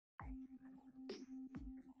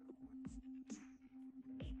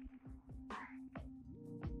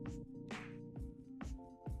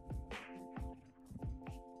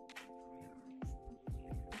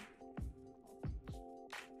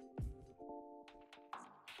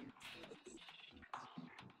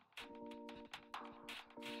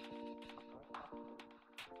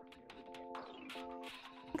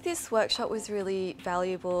This workshop was really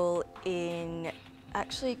valuable in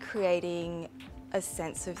actually creating a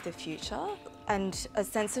sense of the future, and a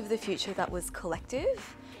sense of the future that was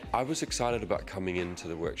collective. I was excited about coming into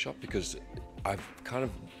the workshop because I've kind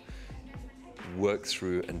of worked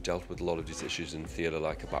through and dealt with a lot of these issues in theatre,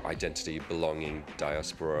 like about identity, belonging,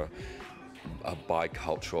 diaspora,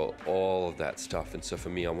 bicultural, all of that stuff. And so for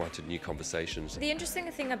me, I wanted new conversations. The interesting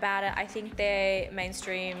thing about it, I think their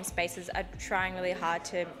mainstream spaces are trying really hard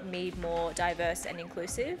to be more diverse and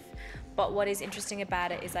inclusive. But what is interesting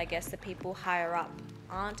about it is, I guess, the people higher up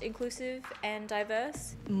aren't inclusive and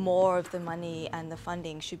diverse. More of the money and the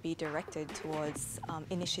funding should be directed towards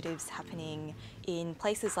initiatives happening in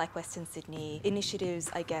places like Western Sydney,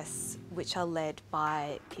 initiatives, I guess, which are led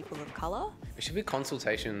by people of colour. It should be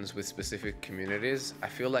consultations with specific communities. I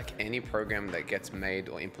feel like any program that gets made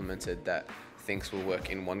or implemented that thinks will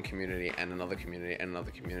work in one community and another community and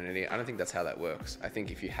another community, I don't think that's how that works. I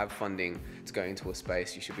think if you have funding to go into a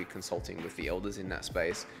space, you should be consulting with the elders in that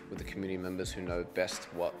space, with the community members who know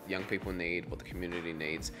best what young people need, what the community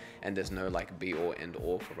needs, and there's no like be all end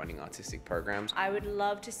all for running artistic programs. I would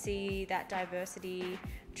love to see that diversity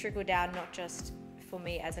trickle down, not just for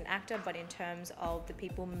me as an actor, but in terms of the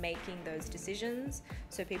people making those decisions.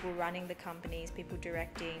 So people running the companies, people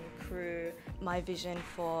directing, crew. My vision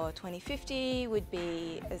for 2050 would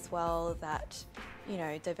be as well that, you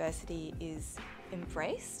know, diversity is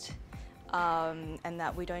embraced, and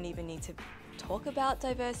that we don't even need to talk about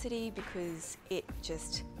diversity because it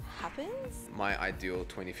just happens. My ideal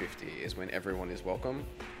 2050 is when everyone is welcome,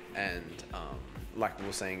 and like we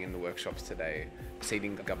were saying in the workshops today,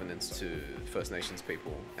 ceding governance to First Nations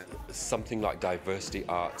people. Something like diversity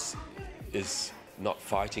arts is not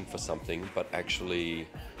fighting for something, but actually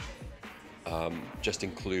just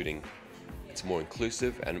including. It's more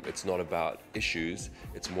inclusive, and it's not about issues,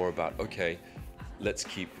 it's more about, okay, let's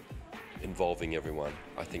keep involving everyone.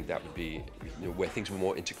 I think that would be, you know, where things were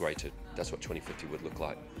more integrated. That's what 2050 would look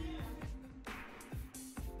like.